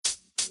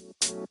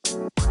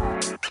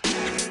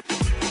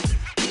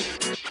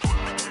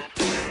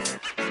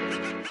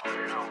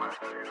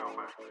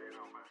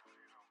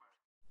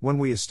When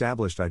we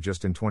established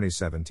iJust in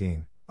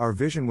 2017, our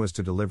vision was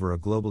to deliver a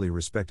globally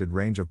respected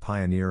range of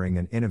pioneering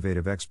and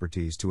innovative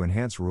expertise to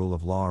enhance rule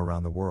of law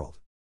around the world.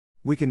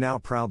 We can now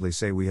proudly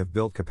say we have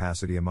built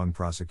capacity among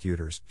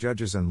prosecutors,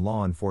 judges, and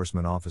law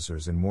enforcement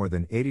officers in more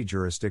than 80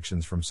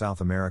 jurisdictions from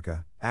South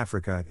America,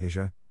 Africa,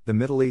 Asia, the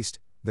Middle East,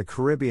 the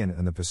Caribbean,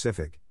 and the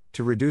Pacific,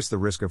 to reduce the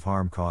risk of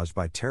harm caused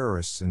by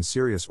terrorists and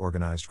serious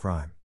organized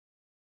crime.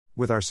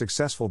 With our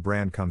successful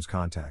brand comes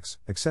contacts,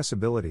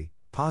 accessibility,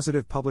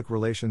 positive public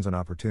relations, and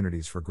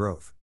opportunities for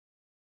growth.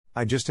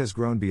 iJust has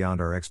grown beyond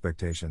our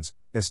expectations,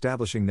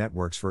 establishing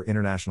networks for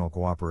international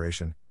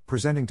cooperation,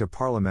 presenting to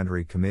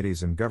parliamentary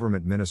committees and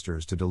government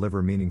ministers to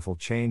deliver meaningful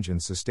change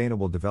and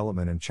sustainable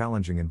development in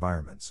challenging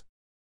environments.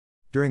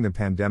 During the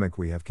pandemic,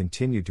 we have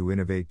continued to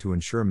innovate to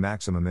ensure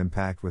maximum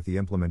impact with the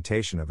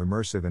implementation of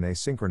immersive and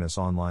asynchronous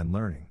online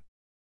learning.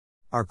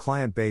 Our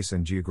client base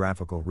and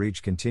geographical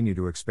reach continue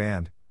to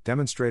expand,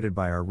 demonstrated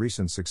by our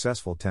recent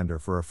successful tender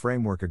for a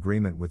framework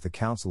agreement with the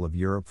Council of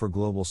Europe for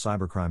global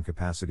cybercrime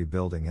capacity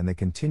building and the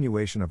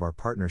continuation of our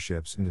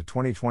partnerships into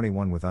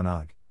 2021 with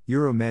UNOG,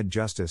 Euromed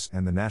Justice,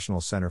 and the National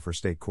Center for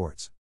State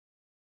Courts.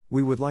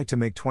 We would like to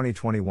make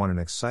 2021 an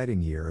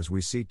exciting year as we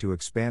seek to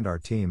expand our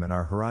team and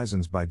our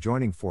horizons by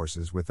joining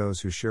forces with those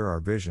who share our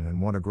vision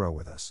and want to grow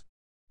with us.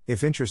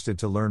 If interested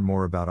to learn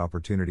more about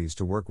opportunities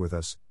to work with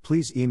us,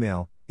 please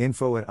email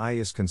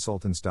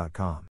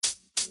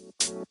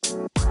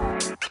info@ijustconsultants.com.